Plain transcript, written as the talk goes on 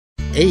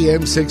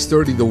AM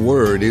 630 The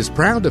Word is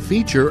proud to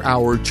feature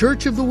our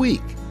Church of the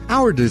Week.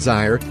 Our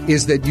desire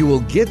is that you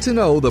will get to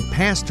know the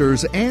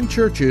pastors and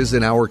churches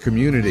in our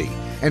community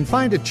and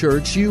find a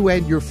church you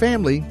and your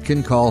family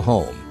can call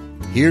home.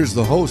 Here's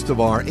the host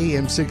of our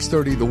AM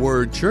 630 The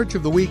Word Church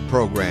of the Week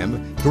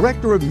program,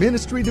 Director of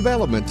Ministry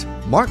Development,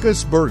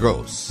 Marcus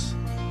Burgos.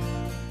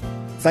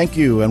 Thank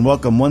you and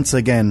welcome once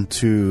again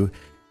to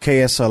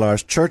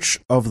KSLR's Church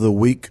of the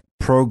Week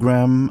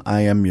program.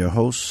 I am your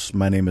host.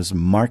 My name is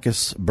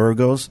Marcus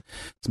Burgos.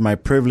 It's my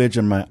privilege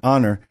and my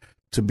honor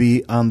to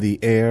be on the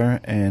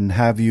air and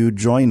have you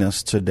join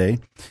us today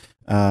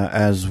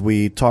as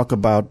we talk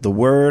about the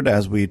Word,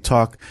 as we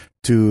talk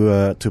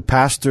to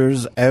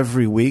pastors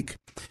every week.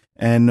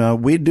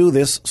 And we do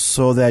this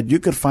so that you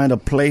could find a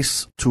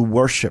place to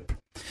worship.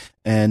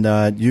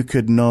 And you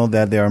could know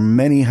that there are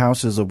many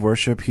houses of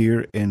worship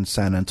here in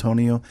San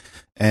Antonio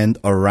and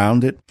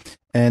around it.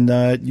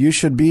 And you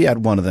should be at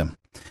one of them.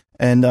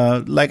 And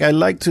I've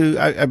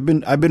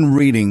been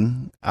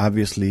reading,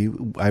 obviously.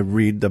 I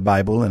read the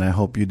Bible, and I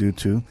hope you do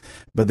too.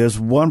 But there's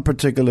one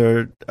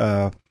particular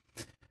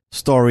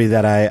story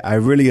that I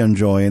really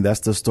enjoy, and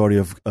that's the story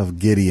of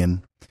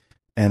Gideon.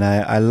 And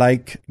I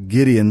like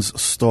Gideon's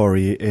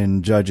story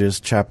in Judges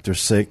chapter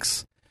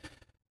 6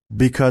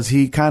 because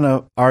he kind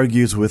of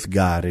argues with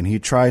God and he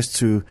tries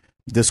to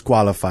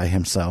disqualify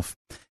himself.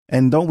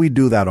 And don't we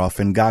do that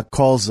often? God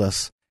calls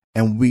us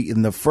and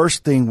the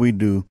first thing we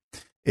do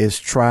is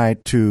try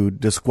to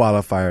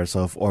disqualify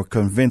ourselves or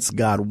convince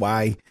God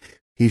why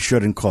he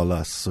shouldn't call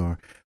us or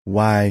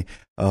why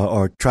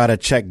or try to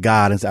check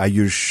God and say, are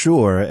you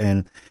sure?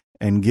 And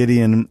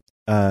Gideon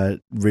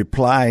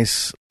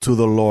replies to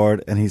the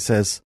Lord and he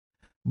says,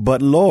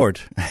 but Lord,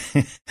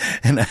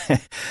 and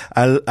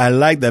I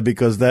like that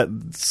because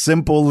that's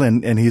simple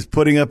and he's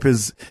putting up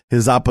his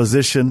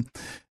opposition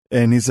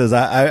and he says,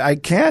 I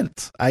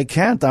can't,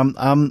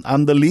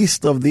 I'm the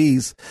least of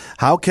these.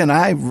 How can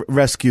I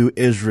rescue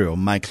Israel?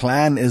 My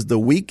clan is the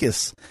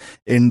weakest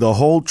in the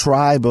whole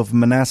tribe of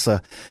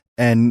Manasseh.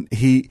 And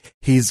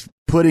he's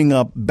putting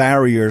up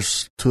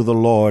barriers to the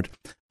Lord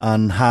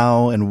on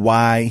how and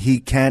why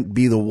he can't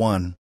be the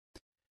one.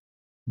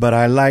 But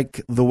I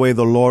like the way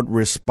the Lord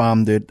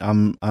responded.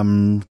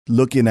 I'm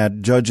looking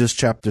at Judges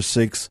chapter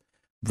 6,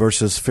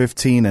 verses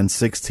 15 and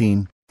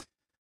 16.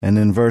 And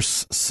in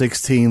verse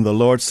 16, the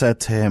Lord said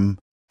to him,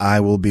 I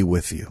will be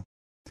with you.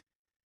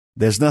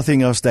 There's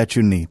nothing else that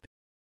you need.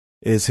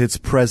 Is his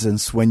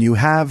presence. When you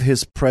have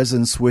his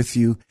presence with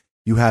you,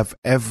 you have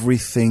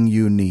everything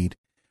you need.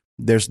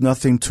 There's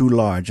nothing too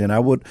large. And I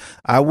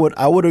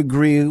would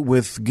agree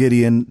with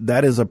Gideon.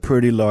 That is a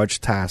pretty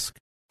large task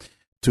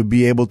to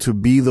be able to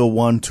be the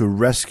one to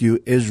rescue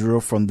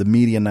Israel from the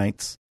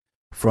Midianites,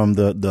 from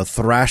the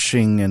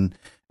thrashing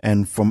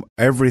and from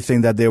everything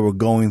that they were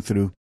going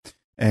through.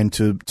 And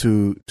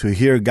to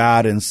hear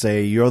God and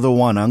say, you're the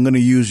one, I'm going to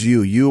use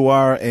you. You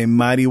are a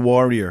mighty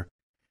warrior.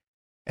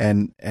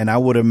 And I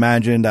would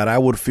imagine that I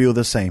would feel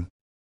the same.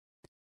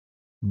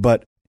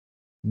 But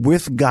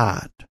with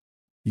God,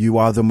 you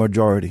are the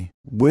majority.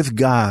 With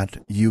God,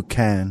 you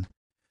can.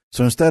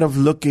 So instead of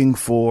looking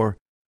for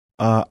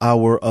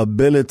our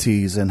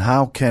abilities and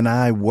how can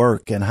I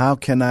work and how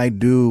can I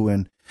do,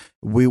 and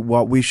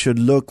what we should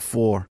look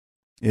for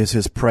is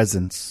his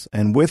presence.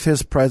 And with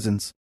his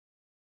presence,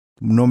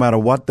 no matter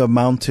what the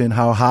mountain,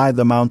 how high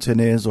the mountain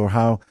is or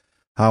how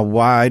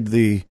wide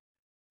the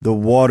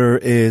water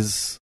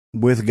is,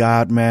 with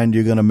God, man,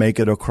 you're going to make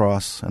it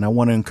across. And I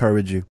want to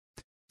encourage you.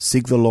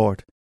 Seek the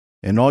Lord.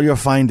 In all you're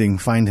finding,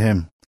 find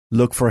him.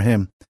 Look for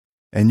him.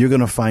 And you're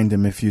going to find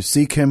him. If you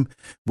seek him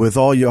with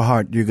all your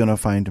heart, you're going to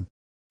find him.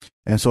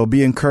 And so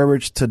be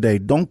encouraged today.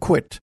 Don't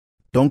quit.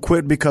 Don't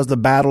quit because the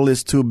battle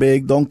is too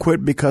big. Don't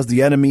quit because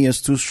the enemy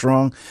is too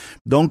strong.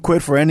 Don't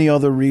quit for any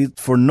other reason,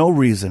 for no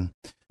reason.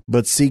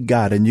 But seek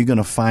God and you're going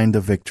to find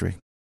the victory.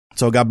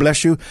 So God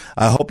bless you.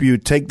 I hope you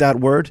take that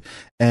word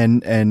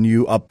and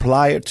you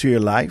apply it to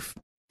your life.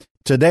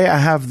 Today I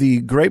have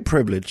the great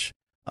privilege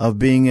of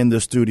being in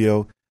the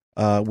studio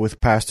with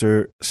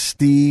Pastor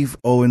Steve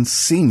Owens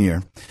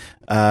Sr.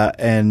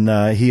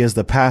 And he is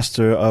the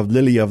pastor of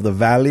Lilly of the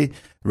Valley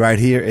right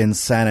here in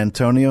San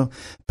Antonio.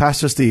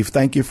 Pastor Steve,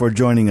 thank you for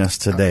joining us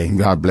today.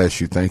 God bless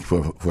you. Thank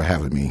you for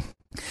having me.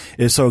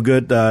 It's so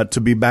good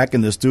to be back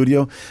in the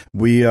studio.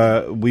 We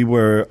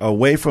were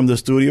away from the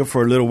studio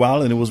for a little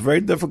while, and it was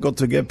very difficult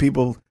to get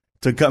people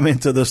to come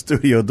into the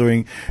studio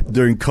during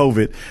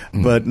COVID.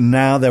 But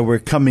now that we're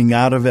coming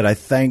out of it, I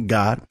thank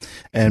God,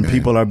 and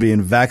people are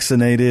being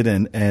vaccinated,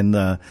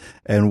 and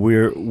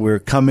we're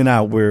coming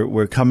out.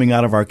 We're coming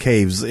out of our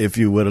caves, if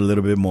you would, a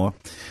little bit more.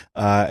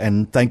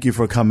 And thank you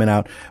for coming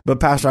out.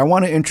 But Pastor, I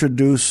want to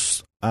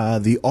introduce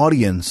the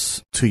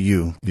audience to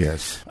you.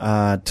 Yes.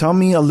 Tell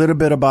me a little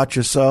bit about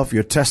yourself,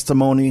 your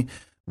testimony.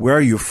 Where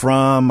are you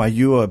from? Are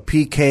you a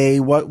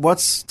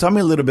PK? Tell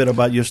me a little bit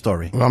about your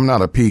story. Well, I'm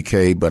not a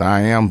PK, but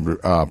I am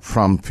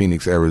from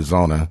Phoenix,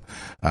 Arizona.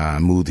 I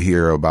moved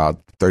here about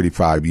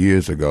 35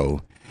 years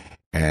ago.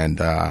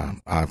 And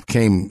I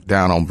came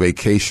down on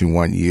vacation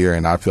one year,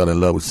 and I fell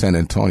in love with San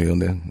Antonio,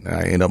 and then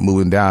I ended up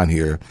moving down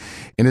here.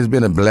 And it's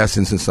been a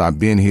blessing since I've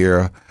been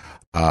here.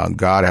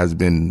 God has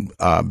been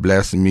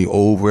blessing me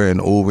over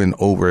and over and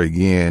over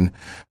again.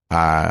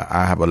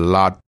 I have a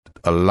lot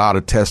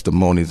of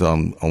testimonies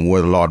on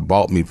where the Lord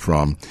brought me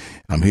from.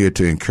 I'm here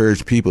to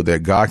encourage people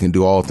that God can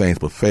do all things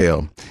but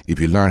fail if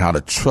you learn how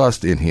to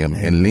trust in Him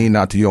and lean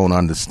not to your own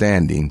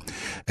understanding.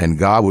 And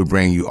God will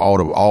bring you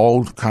out of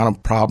all kind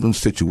of problems,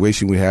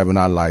 situation we have in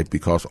our life,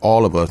 because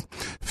all of us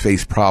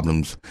face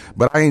problems.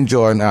 But I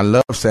enjoy and I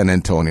love San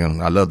Antonio.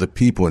 I love the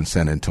people in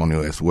San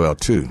Antonio as well,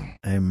 too.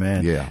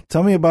 Amen. Yeah.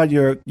 Tell me about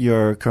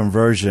your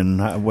conversion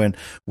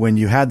when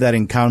you had that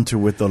encounter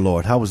with the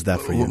Lord. How was that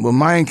for you? Well,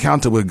 my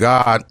encounter with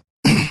God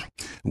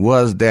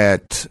was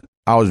that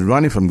I was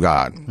running from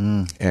God,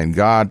 and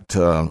God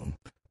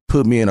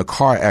put me in a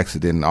car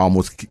accident and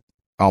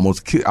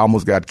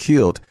almost got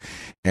killed.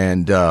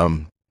 And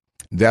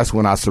that's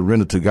when I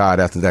surrendered to God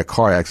after that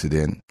car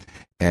accident.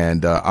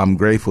 And I'm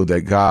grateful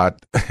that God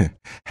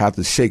had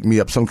to shake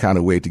me up some kind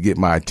of way to get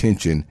my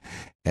attention.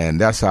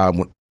 And that's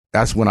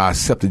when I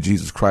accepted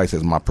Jesus Christ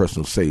as my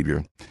personal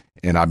Savior.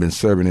 And I've been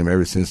serving Him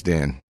ever since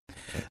then.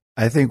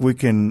 I think we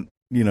can,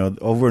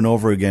 over and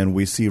over again,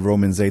 we see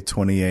Romans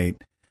 8:28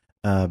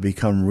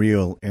 become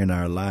real in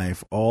our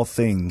life. All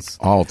things.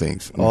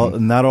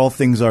 Mm-hmm. Not all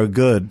things are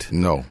good.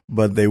 No.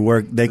 But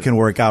they can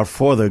work out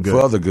for the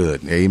good. For the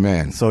good.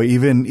 Amen. So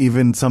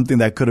even something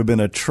that could have been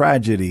a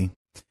tragedy,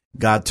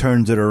 God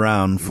turns it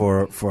around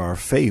for our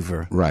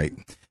favor. Right.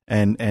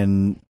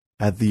 And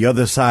at the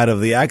other side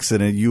of the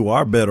accident, you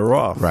are better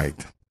off. Right.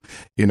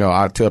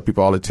 I tell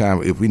people all the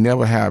time, if we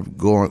never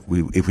go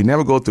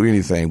through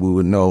anything, we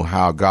would know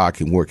how God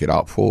can work it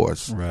out for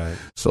us. Right.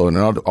 So in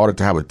order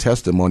to have a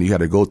testimony, you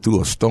had to go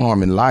through a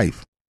storm in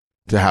life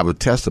to have a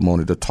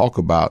testimony to talk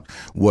about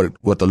what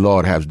the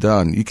Lord has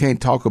done. You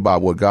can't talk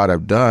about what God has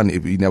done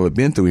if you've never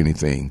been through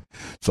anything.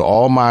 So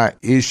all my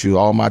issues,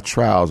 all my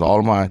trials,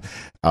 all my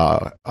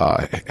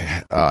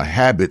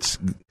habits,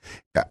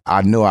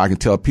 I know I can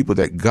tell people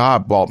that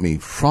God brought me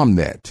from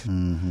that.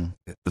 Mm-hmm.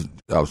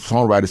 A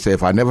songwriter said,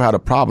 if I never had a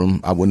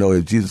problem, I would know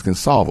if Jesus can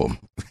solve them.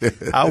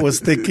 I was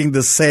thinking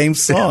the same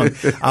song.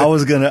 I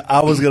was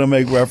gonna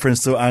make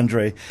reference to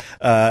Andre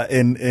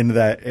in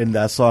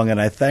that song, and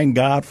I thank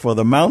God for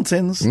the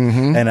mountains,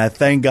 and I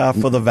thank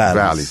God for the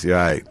valleys.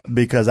 Right?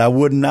 Because I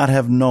would not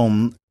have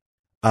known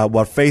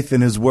what faith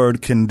in His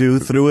Word can do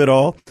through it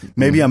all.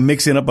 Maybe I'm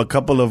mixing up a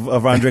couple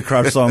of Andre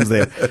Crouch songs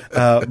there,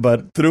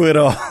 but through it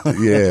all,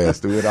 yes,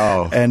 through it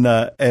all,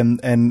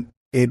 and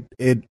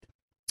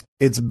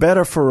it's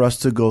better for us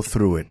to go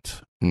through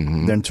it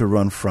than to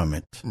run from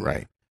it.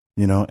 Right.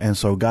 And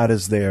so God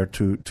is there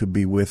to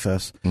be with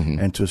us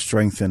and to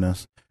strengthen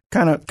us.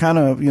 Kind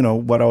of,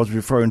 what I was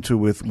referring to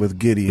with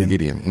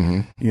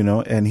Gideon.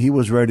 And he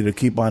was ready to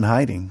keep on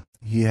hiding.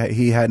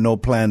 He had no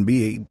plan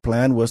B.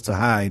 Plan was to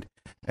hide.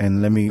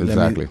 And let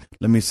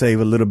me save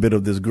a little bit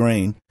of this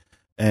grain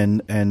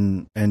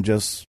and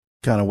just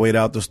kind of wait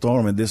out the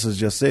storm, and this is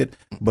just it.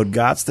 But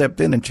God stepped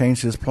in and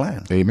changed His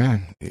plan.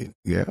 Amen.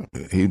 Yeah,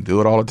 He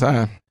do it all the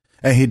time.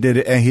 And He did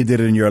it. And He did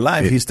it in your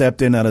life. He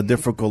stepped in at a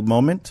difficult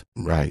moment,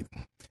 right,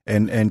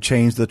 and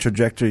changed the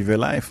trajectory of your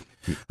life.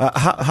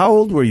 How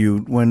old were you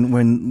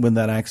when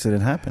that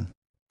accident happened?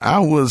 I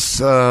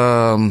was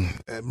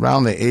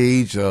around the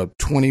age of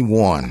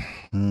 21.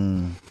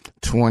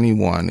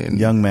 21 and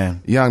young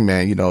man,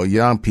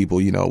 young people,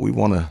 we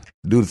want to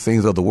do the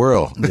things of the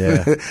world,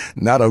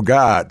 not of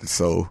God.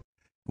 So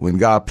when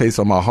God placed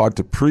on my heart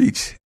to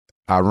preach,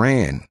 I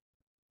ran,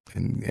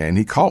 and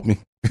He caught me.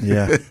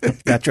 Yeah,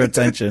 got your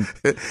attention.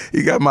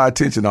 He got my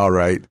attention, all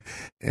right.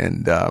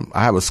 And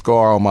I have a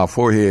scar on my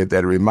forehead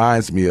that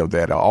reminds me of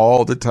that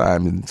all the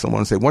time. And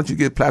someone said, "Once you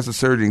get plastic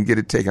surgery and get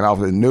it taken off,"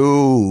 I said,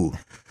 "No,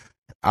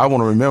 I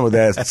want to remember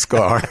that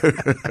scar."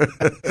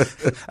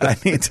 I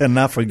need to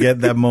not forget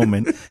that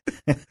moment.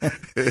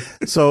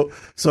 So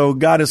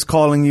God is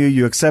calling you.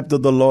 You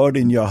accepted the Lord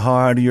in your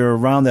heart. You're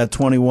around that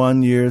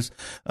 21 years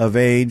of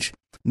age.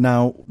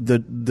 Now,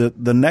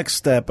 the next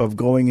step of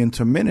going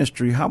into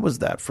ministry, how was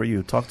that for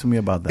you? Talk to me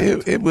about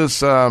that. It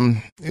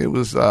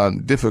was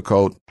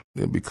difficult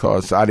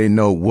because I didn't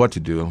know what to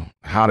do,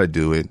 how to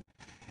do it.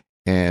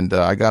 And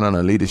I got on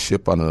a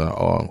leadership under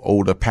an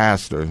older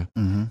pastor,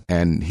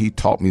 and he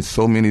taught me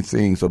so many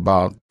things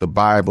about the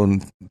Bible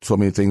and so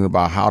many things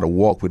about how to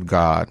walk with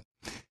God.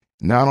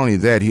 Not only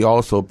that, he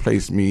also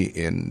placed me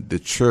in the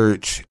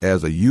church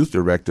as a youth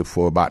director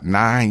for about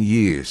 9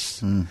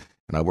 years. And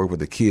I worked with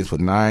the kids for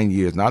 9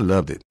 years, and I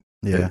loved it.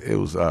 Yeah, it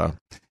was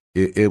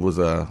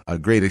a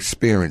great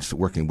experience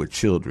working with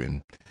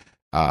children.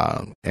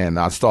 And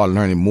I started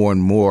learning more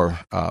and more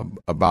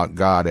about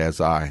God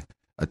as I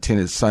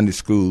attended Sunday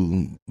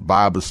school,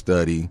 Bible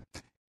study,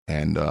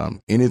 and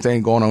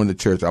anything going on in the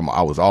church,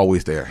 I was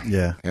always there.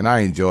 Yeah. And I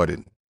enjoyed it.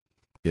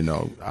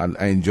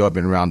 I enjoy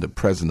being around the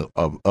presence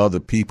of other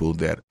people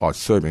that are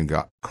serving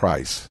God,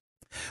 Christ.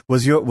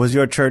 Was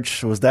your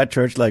church, was that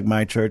church like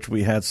my church?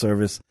 We had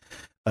service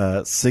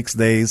 6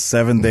 days,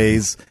 7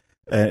 days,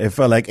 It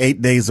felt like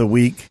 8 days a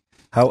week.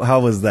 How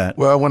was that?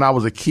 Well, when I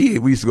was a kid,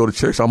 we used to go to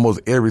church almost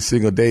every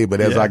single day.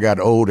 But as I got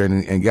older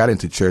and got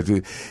into church,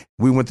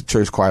 we went to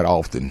church quite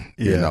often.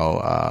 You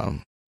know,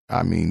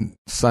 I mean,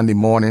 Sunday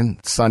morning,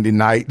 Sunday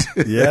night.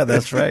 Yeah,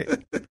 that's right.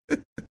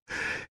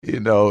 You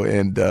know,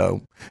 and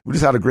we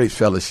just had a great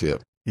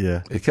fellowship.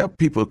 Yeah, it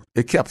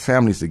kept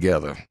families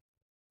together.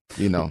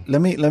 You know.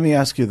 Let me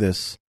ask you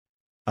this.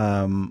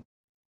 Let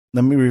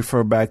me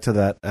refer back to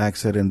that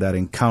accident, that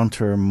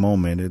encounter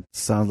moment. It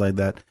sounds like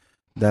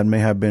that may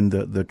have been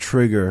the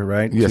trigger,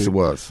 right? Yes, it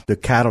was. The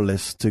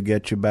catalyst to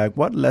get you back.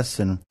 What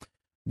lesson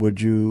would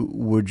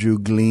you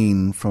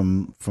glean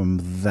from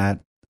that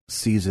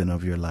season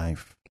of your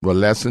life? What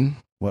lesson?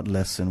 What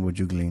lesson would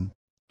you glean?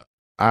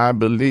 I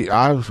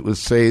would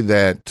say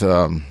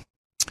that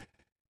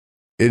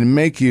it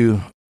make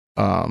you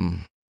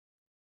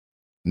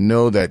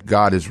know that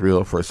God is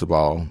real, first of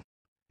all,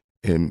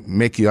 and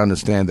make you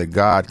understand that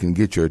God can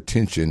get your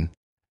attention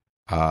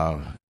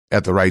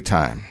at the right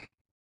time.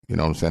 You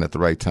know what I'm saying? At the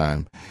right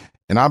time.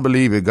 And I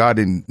believe if God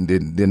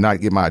did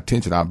not get my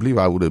attention, I believe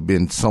I would have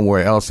been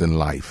somewhere else in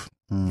life.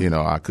 You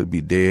know, I could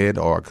be dead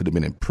or I could have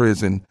been in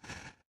prison.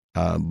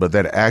 But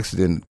that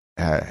accident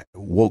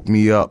woke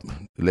me up,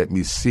 let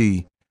me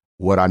see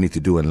what I need to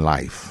do in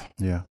life.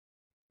 Yeah.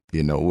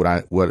 You know,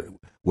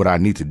 what I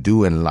need to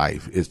do in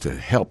life is to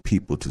help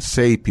people, to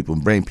save people,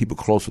 and bring people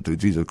closer to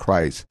Jesus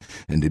Christ,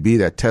 and to be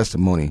that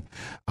testimony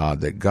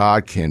that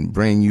God can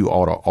bring you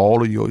out of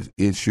all of your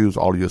issues,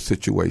 all of your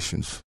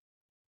situations.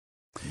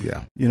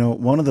 Yeah. You know,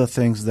 one of the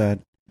things that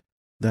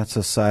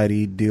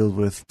society deals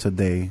with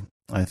today,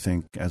 I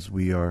think, as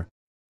we are,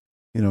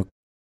 you know,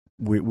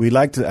 we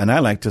like to, and I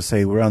like to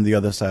say we're on the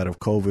other side of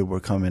COVID, we're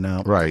coming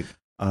out. Right.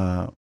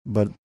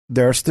 But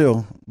there are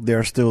still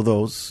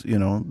those, you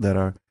know,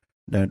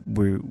 that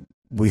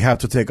we have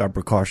to take our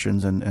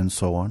precautions and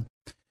so on.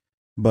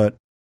 But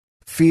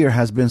fear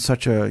has been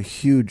such a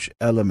huge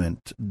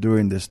element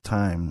during this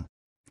time.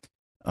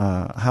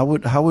 How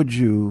would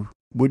you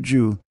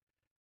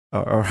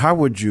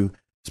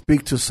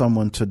speak to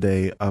someone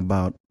today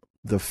about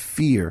the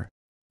fear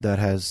that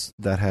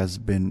has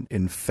been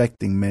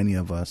infecting many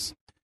of us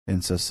in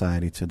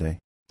society today?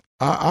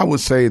 I would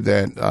say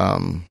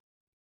that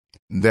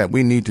that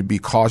we need to be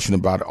cautious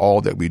about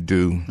all that we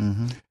do.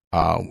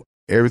 Mm-hmm.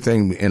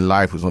 Everything in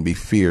life is going to be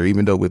fear,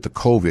 even though with the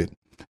COVID,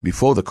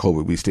 before the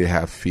COVID, we still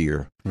have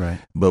fear. Right.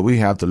 But we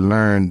have to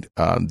learn,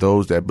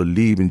 those that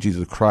believe in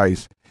Jesus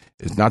Christ,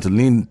 is not to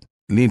lean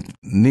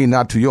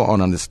not to your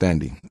own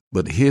understanding,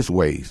 but His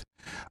ways.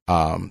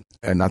 And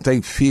I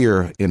think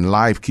fear in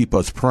life keep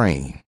us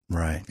praying.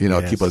 Right. You know,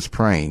 yes. Keep us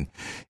praying.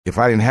 If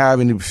I didn't have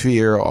any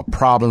fear or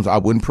problems, I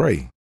wouldn't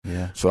pray.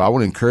 Yeah. So I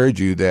would encourage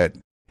you that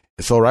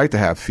it's all right to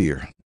have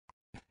fear.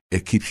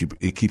 It keeps you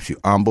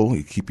humble.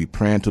 It keeps you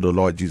praying to the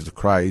Lord Jesus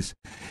Christ.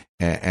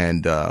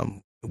 And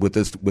with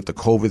the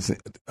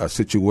COVID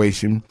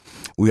situation,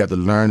 we have to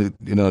learn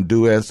to,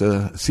 do as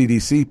the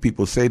CDC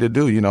people say to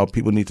do. You know,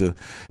 people need to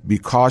be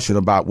cautious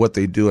about what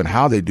they do and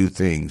how they do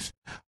things.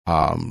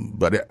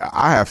 But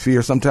I have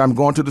fear sometimes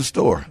going to the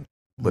store,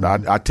 but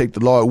I take the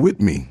Lord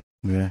with me.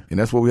 Yeah. And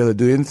that's what we have to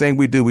do. Anything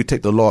we do, we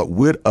take the Lord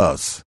with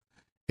us.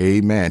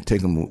 Amen.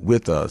 Take Him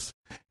with us.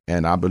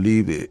 And I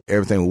believe that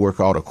everything will work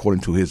out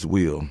according to His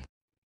will.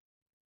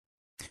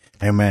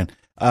 Amen.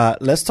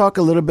 Let's talk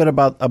a little bit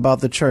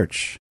about the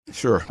church.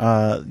 Sure.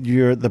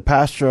 You're the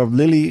pastor of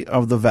Lilly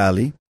of the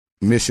Valley.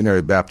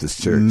 Missionary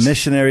Baptist Church.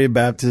 Missionary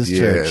Baptist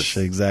Church.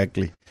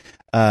 Exactly.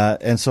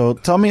 And so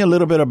tell me a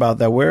little bit about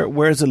that.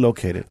 Where is it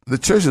located? The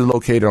church is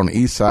located on the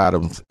east side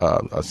of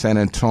San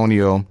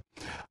Antonio,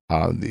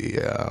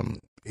 the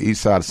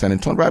east side of San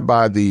Antonio, right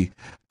by the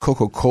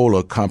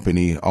Coca-Cola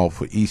company off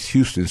of East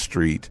Houston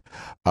Street.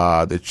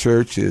 The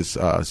church is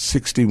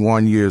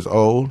 61 years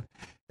old,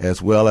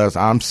 as well as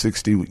I'm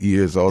 60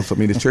 years old. So, I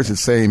mean, the church is the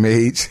same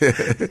age.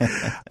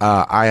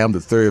 I am the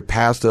third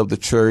pastor of the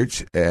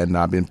church, and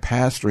I've been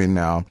pastoring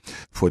now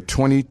for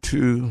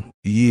 22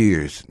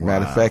 years. Wow.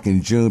 Matter of fact,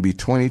 in June will be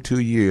 22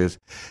 years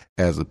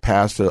as a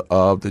pastor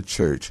of the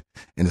church.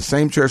 In the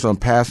same church I'm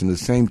pastoring, the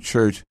same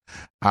church,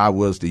 I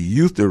was the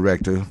youth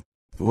director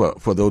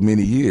for those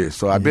many years.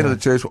 So I've been at the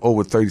church for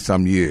over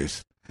 30-some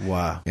years.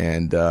 Wow.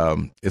 And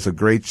it's a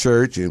great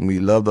church, and we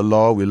love the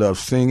Lord. We love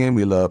singing.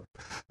 We love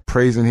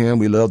praising Him.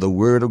 We love the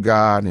Word of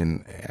God.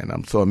 And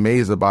I'm so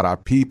amazed about our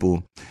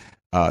people.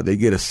 They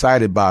get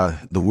excited by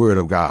the Word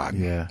of God.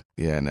 Yeah.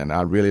 Yeah, and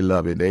I really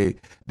love it.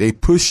 They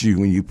push you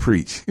when you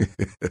preach.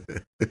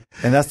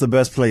 And that's the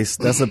best place.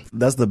 That's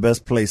the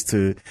best place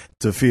to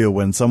feel,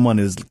 when someone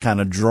is kind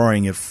of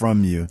drawing it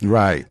from you.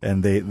 Right.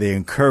 And they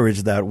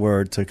encourage that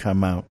word to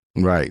come out.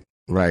 Right.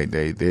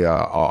 They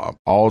are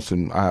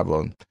awesome. I have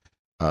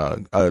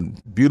a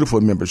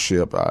beautiful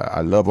membership. I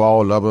love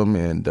all of them,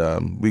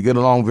 and we get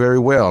along very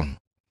well.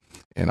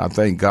 And I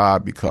thank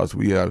God, because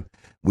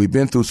we've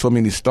been through so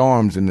many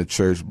storms in the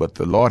church, but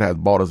the Lord has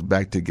brought us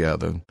back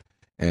together.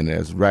 And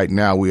as right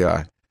now we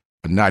are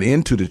not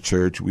into the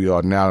church, we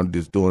are now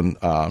just doing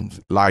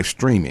live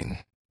streaming.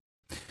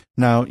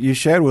 Now, you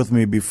shared with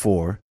me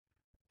before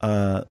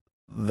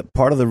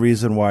part of the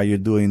reason why you're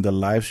doing the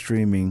live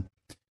streaming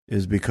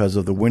is because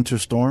of the winter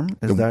storm.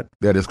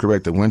 That is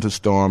correct? The winter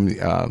storm.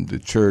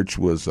 The church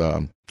was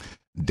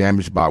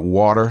damaged by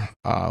water.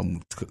 A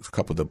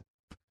couple of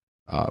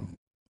the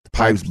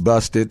pipes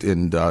busted,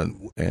 and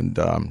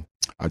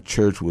our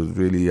church was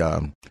really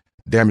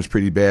damaged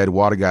pretty bad.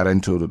 Water got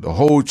into the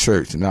whole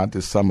church, not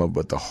this summer,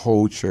 but the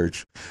whole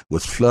church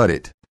was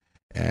flooded.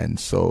 And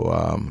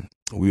so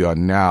we are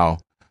now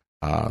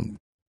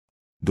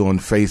doing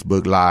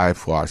Facebook Live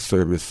for our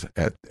service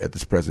at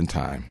this present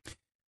time.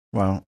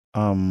 Well,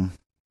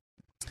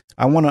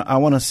 I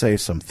wanna say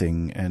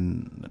something,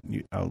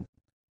 and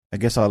I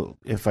guess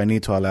if I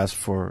need to, I'll ask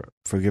for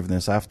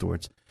forgiveness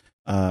afterwards.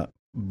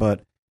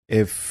 But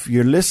if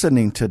you're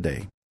listening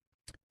today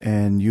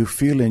and you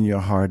feel in your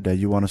heart that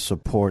you want to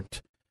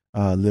support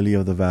Lily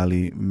of the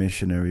Valley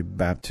Missionary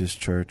Baptist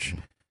Church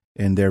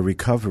in their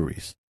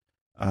recoveries,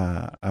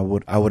 I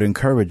would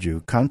encourage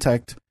you,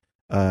 contact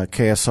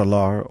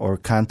KSLR or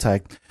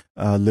contact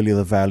Lily of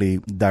the Valley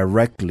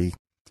directly.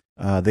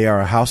 They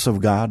are a house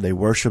of God. They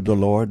worship the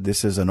Lord.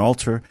 This is an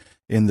altar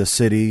in the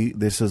city.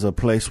 This is a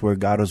place where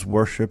God is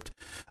worshipped.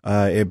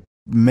 It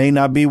may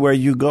not be where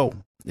you go.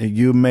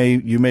 You may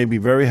be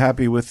very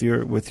happy with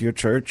your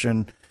church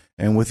and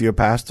with your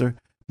pastor,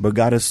 but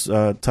God is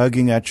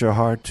tugging at your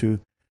heart to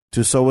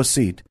sow a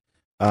seed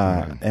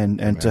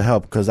and to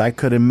help. Because I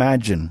could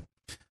imagine.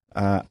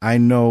 I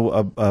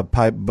know a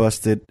pipe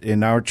busted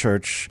in our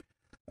church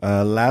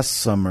last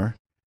summer,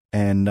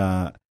 and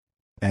I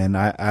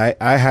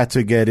had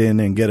to get in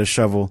and get a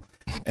shovel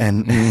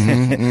and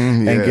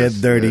get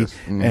dirty. Yes,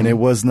 mm-hmm. And it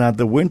was not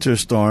the winter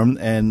storm,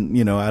 and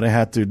I didn't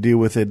have to deal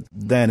with it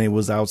then. It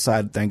was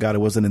outside. Thank God it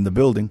wasn't in the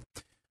building.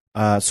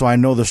 So I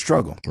know the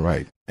struggle.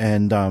 Right.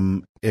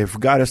 And if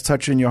God is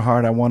touching your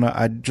heart,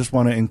 I just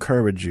want to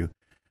encourage you.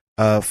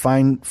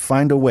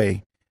 Find a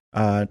way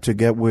to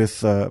get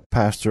with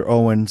Pastor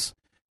Owens,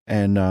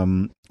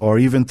 and or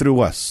even through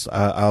us.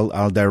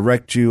 I'll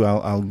direct you.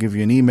 I'll give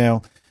you an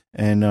email.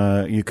 And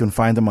you can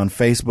find them on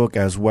Facebook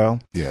as well.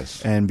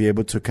 Yes. And be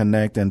able to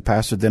connect. And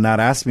Pastor did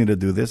not ask me to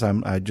do this.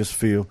 I just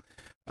feel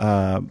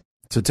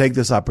to take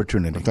this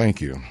opportunity. Well,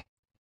 thank you.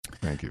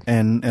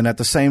 And at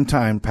the same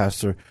time,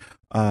 Pastor,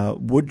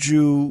 would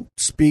you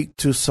speak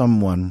to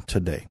someone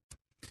today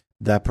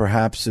that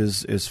perhaps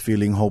is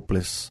feeling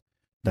hopeless,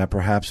 that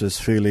perhaps is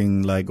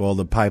feeling like all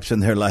the pipes in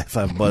their life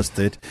have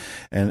busted,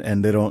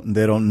 and they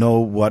don't know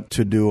what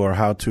to do or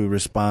how to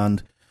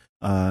respond?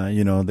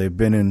 They've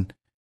been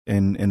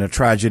in a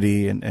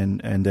tragedy,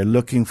 and they're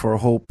looking for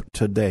hope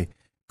today.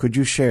 Could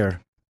you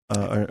share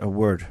a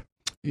word?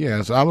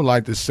 Yes, I would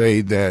like to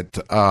say that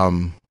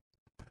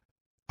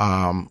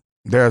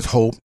there's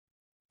hope,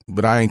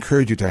 but I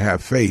encourage you to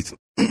have faith.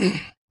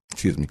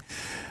 Excuse me.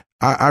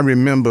 I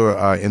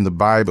remember in the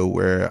Bible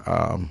where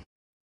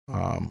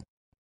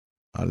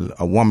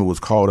a woman was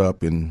caught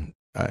up in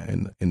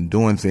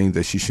doing things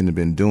that she shouldn't have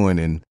been doing,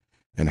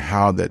 and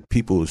how that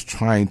people was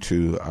trying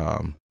to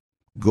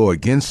go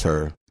against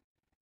her.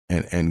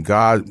 And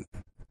God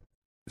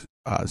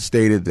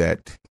stated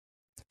that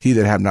he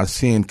that have not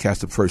sinned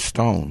cast the first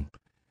stone.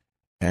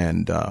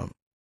 And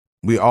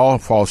we all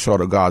fall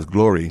short of God's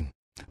glory,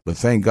 but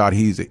thank God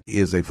he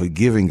is a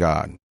forgiving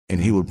God,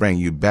 and he will bring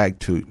you back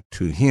to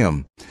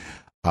him.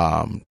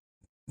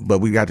 But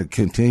we got to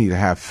continue to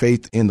have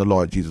faith in the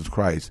Lord Jesus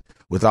Christ.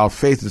 Without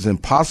faith, it's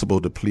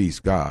impossible to please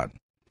God.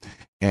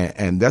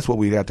 And that's what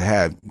we have to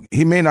have.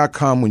 He may not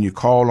come when you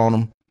call on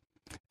him.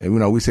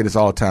 And we say this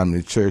all the time in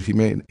the church. He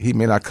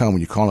may not come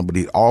when you call him, but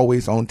he's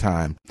always on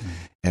time.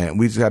 And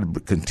we just got to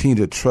continue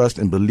to trust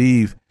and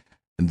believe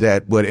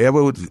that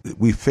whatever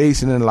we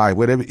facing in life,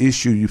 whatever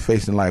issue you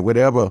face in life,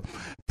 whatever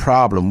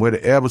problem,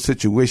 whatever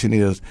situation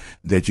is,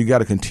 that you got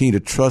to continue to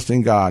trust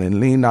in God and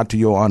lean not to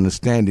your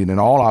understanding. In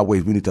all our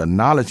ways, we need to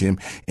acknowledge him,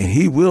 and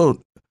he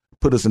will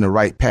put us in the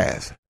right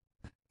path.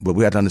 But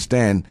we have to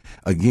understand,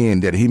 again,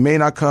 that he may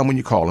not come when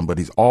you call him, but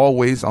he's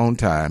always on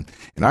time.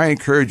 And I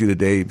encourage you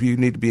today, if you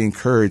need to be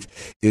encouraged,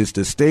 is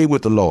to stay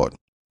with the Lord,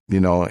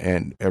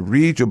 and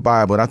read your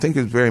Bible. And I think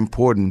it's very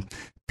important.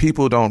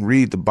 People don't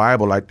read the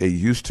Bible like they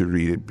used to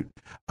read it.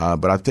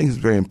 But I think it's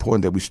very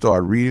important that we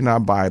start reading our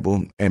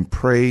Bible and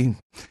pray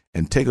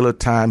and take a little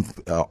time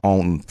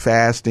on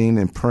fasting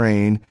and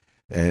praying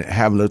and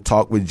have a little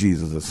talk with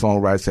Jesus. The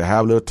songwriter said,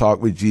 have a little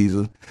talk with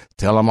Jesus.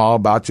 Tell him all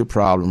about your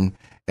problem.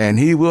 And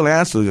he will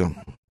answer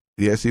them.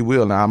 Yes, he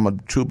will. Now, I'm a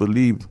true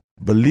believer,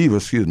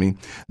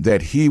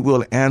 that he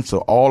will answer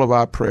all of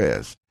our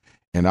prayers.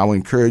 And I will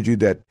encourage you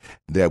that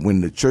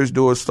when the church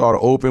doors start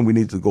open, we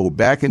need to go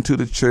back into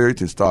the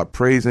church and start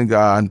praising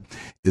God.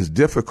 It's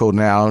difficult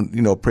now,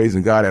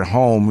 praising God at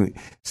home,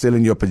 still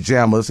in your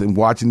pajamas and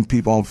watching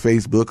people on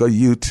Facebook or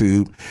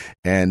YouTube.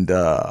 And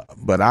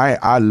but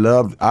I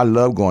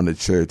love going to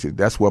church.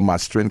 That's where my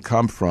strength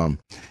comes from.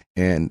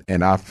 And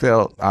I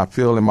feel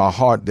in my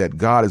heart that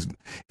God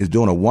is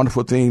doing a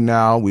wonderful thing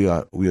now. We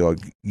are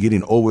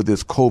getting over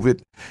this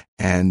COVID,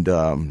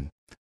 and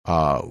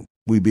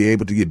we'd be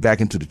able to get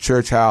back into the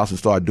church house and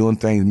start doing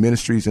things,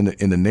 ministries in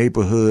the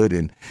neighborhood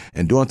and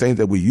doing things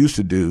that we used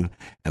to do.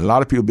 And a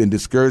lot of people have been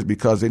discouraged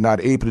because they're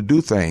not able to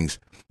do things.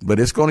 But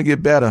it's going to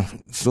get better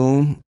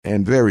soon,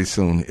 and very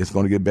soon it's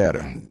going to get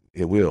better.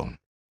 It will.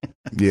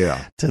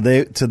 Yeah.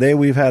 Today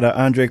we've had an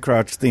Andre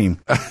Crouch theme.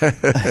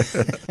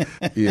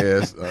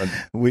 Yes.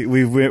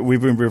 We've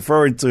been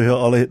referring to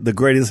all the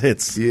greatest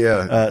hits.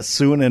 Yeah.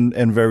 Soon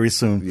and very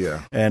soon.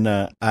 Yeah. And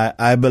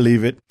I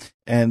believe it.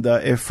 And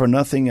if for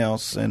nothing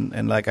else,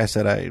 and like I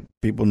said,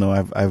 people know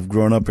I've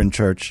grown up in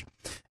church,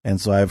 and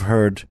so I've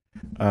heard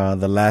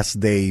the last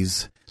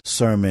days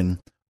sermon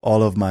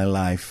all of my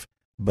life.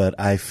 But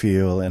I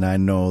feel and I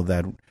know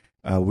that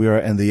we are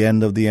in the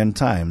end of the end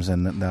times,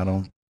 and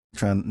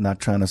not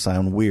trying to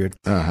sound weird,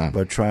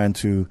 but trying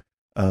to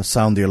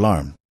sound the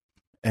alarm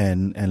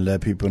and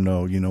let people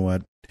know, you know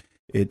what,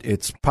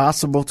 it's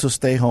possible to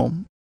stay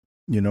home.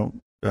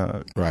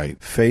 Right.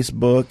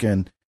 Facebook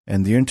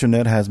and the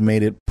internet has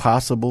made it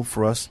possible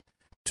for us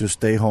to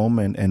stay home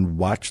and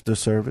watch the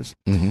service.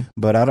 Mm-hmm.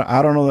 But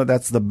I don't know that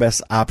that's the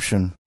best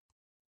option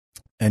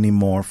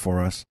anymore for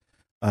us.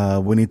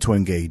 We need to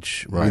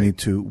engage. Right. We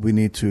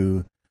need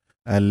to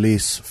at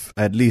least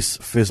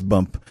fist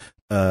bump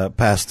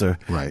pastor,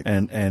 right,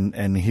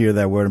 and hear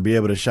that word and be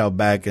able to shout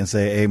back and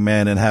say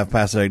amen and have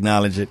pastor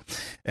acknowledge it.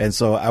 And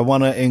so I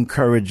want to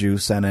encourage you,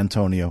 San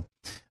Antonio.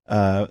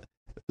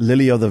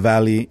 Lily of the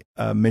Valley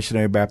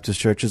Missionary Baptist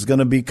Church is going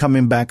to be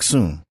coming back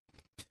soon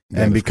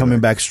and be coming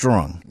back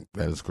strong.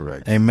 That is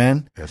correct.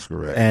 Amen. That's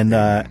correct.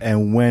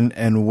 And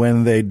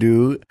when they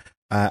do,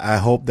 I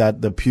hope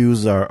that the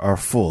pews are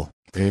full.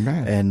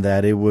 Amen. And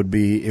that it would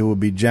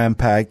be jam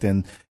packed,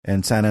 and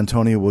San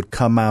Antonio would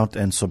come out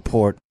and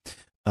support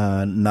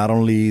not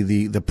only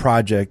the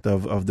project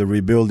of the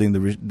rebuilding,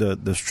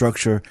 the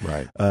structure,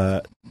 right,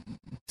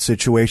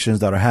 situations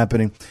that are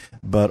happening,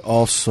 but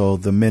also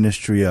the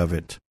ministry of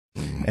it.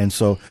 Mm-hmm. And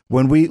so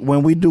when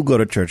we do go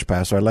to church,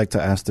 Pastor, I like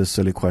to ask this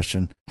silly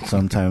question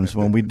sometimes.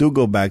 When we do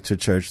go back to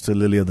church, to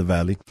Lily of the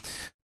Valley,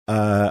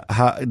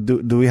 how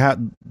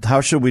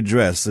should we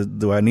dress?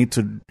 Do I need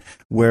to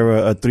wear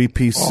a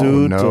 3-piece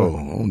suit?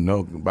 Oh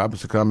no. The Bible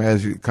says come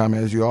as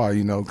you are,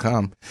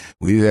 come.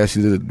 We ask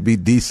you to be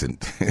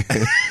decent.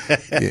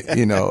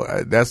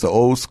 That's the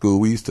old school.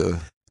 We used to,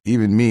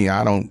 even me,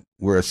 I don't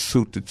wear a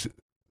suit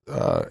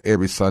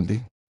every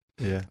Sunday.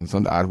 Yeah. And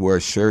sometimes I wear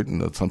a shirt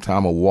and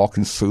sometimes a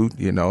walking suit,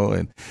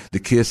 and the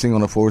kids sing on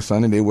the fourth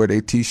Sunday, they wear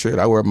their T-shirt.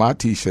 I wear my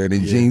T-shirt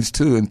and jeans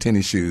too and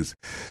tennis shoes.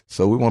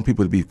 So we want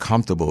people to be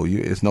comfortable.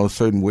 It's no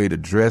certain way to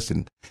dress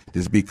and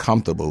just be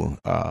comfortable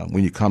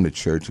when you come to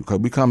church, because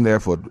we come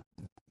there for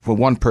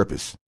one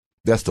purpose.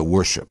 That's to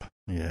worship.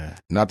 Yeah.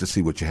 Not to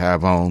see what you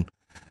have on.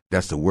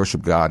 That's to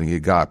worship God and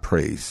give God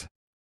praise.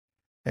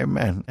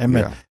 Amen.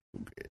 Yeah.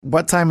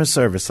 What time is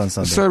service on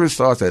Sunday? The service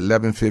starts at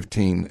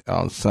 11:15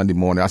 on Sunday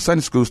morning. Our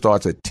Sunday school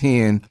starts at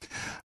 10.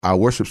 Our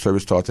worship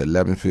service starts at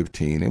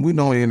 11:15. And we're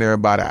normally in there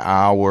about an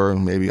hour,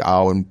 maybe an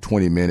hour and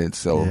 20 minutes.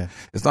 So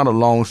It's not a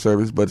long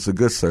service, but it's a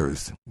good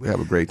service. We have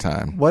a great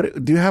time.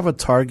 What do you have a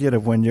target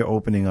of when you're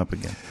opening up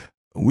again?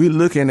 We're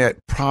looking at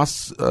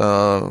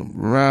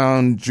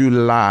around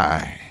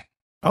July.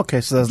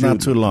 Okay, so that's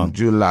not too long.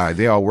 July.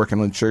 They are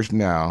working on church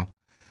now.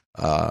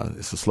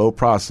 It's a slow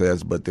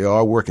process, but they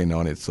are working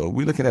on it. So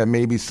we're looking at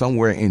maybe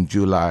somewhere in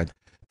July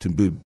to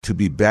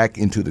be back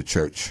into the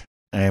church.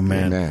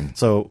 Amen.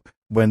 So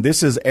when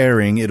this is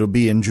airing, it'll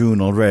be in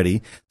June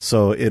already.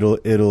 So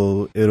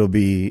it'll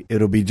be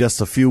just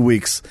a few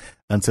weeks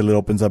until it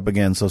opens up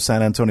again. So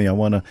San Antonio, I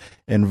want to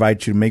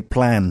invite you to make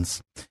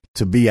plans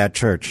to be at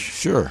church.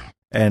 Sure.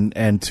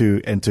 And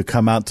to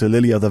come out to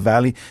Lily of the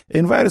Valley.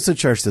 Invite us to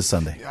church this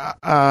Sunday.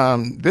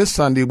 This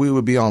Sunday we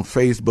will be on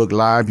Facebook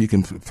Live. You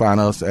can find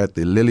us at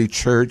the Lily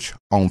Church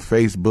on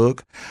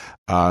Facebook.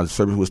 The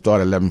service will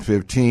start at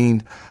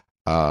 11:15.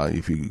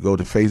 If you go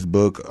to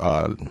Facebook,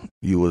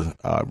 you will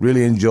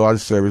really enjoy the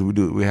service.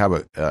 We have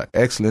an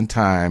excellent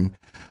time.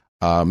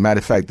 Matter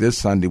of fact, this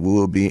Sunday we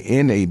will be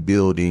in a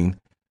building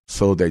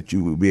so that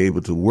you will be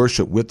able to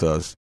worship with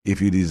us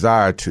if you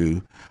desire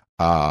to.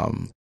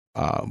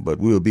 But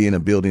we will be in a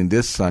building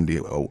this Sunday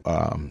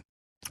on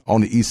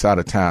the east side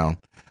of town.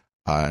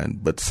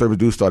 But the service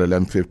do start at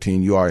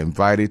 11:15. You are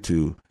invited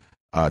to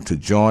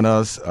join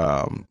us.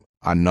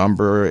 Our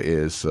number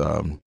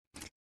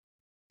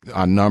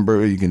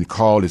you can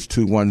call is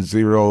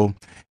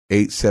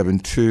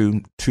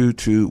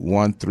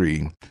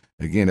 210-872-2213.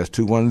 Again, that's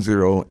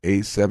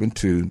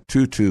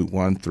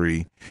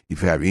 210-872-2213.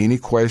 If you have any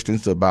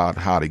questions about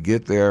how to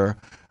get there,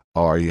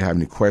 or you have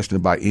any question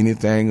about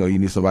anything, or you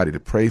need somebody to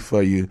pray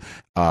for you,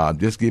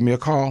 just give me a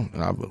call,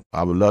 and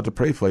I would love to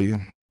pray for you.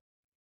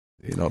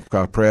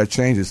 Because prayer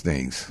changes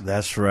things.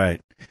 That's right.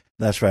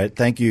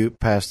 Thank you,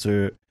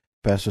 Pastor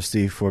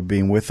Steve, for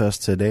being with us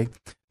today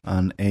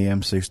on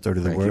AM 630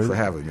 The Word. Thank you for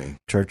having me.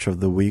 Church of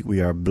the Week. We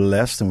are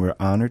blessed and we're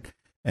honored,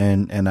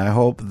 and I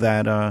hope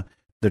that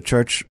the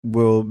church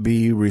will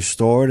be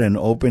restored and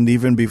opened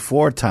even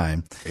before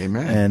time.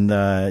 Amen.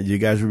 And you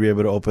guys will be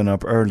able to open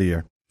up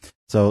earlier.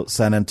 So,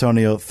 San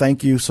Antonio,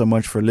 thank you so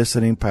much for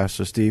listening.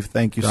 Pastor Steve,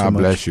 thank you so much. God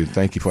bless you.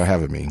 Thank you for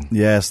having me.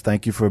 Yes,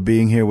 thank you for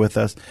being here with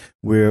us.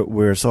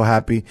 We're so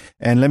happy.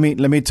 And let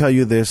me tell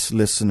you this,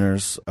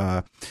 listeners.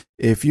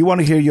 If you want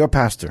to hear your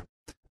pastor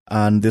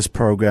on this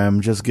program,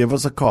 just give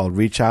us a call.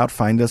 Reach out.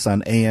 Find us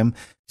on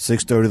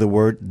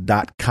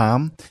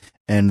am630theword.com.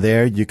 And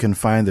there you can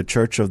find the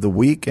Church of the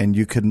Week, and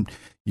you can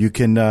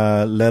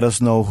let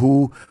us know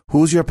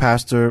who's your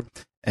pastor,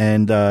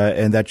 and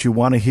that you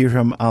want to hear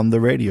him on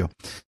the radio.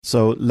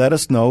 So let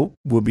us know.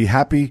 We'll be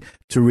happy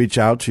to reach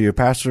out to your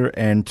pastor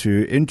and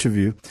to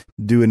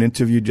do an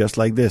interview just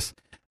like this.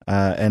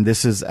 And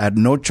this is at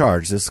no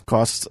charge. This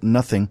costs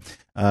nothing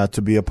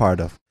to be a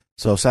part of.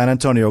 So San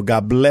Antonio,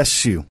 God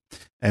bless you,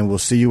 and we'll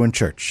see you in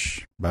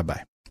church.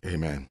 Bye-bye.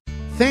 Amen.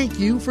 Thank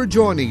you for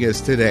joining us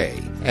today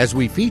as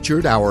we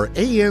featured our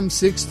AM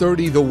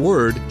 630 The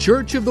Word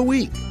Church of the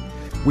Week.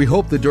 We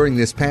hope that during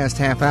this past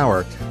half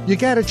hour, you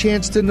got a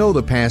chance to know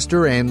the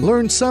pastor and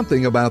learn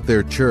something about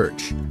their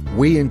church.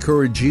 We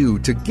encourage you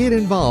to get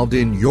involved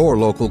in your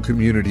local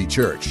community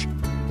church.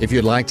 If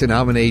you'd like to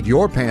nominate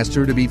your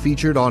pastor to be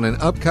featured on an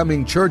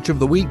upcoming Church of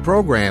the Week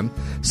program,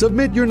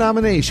 submit your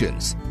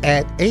nominations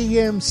at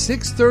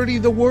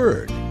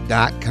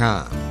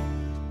am630theword.com.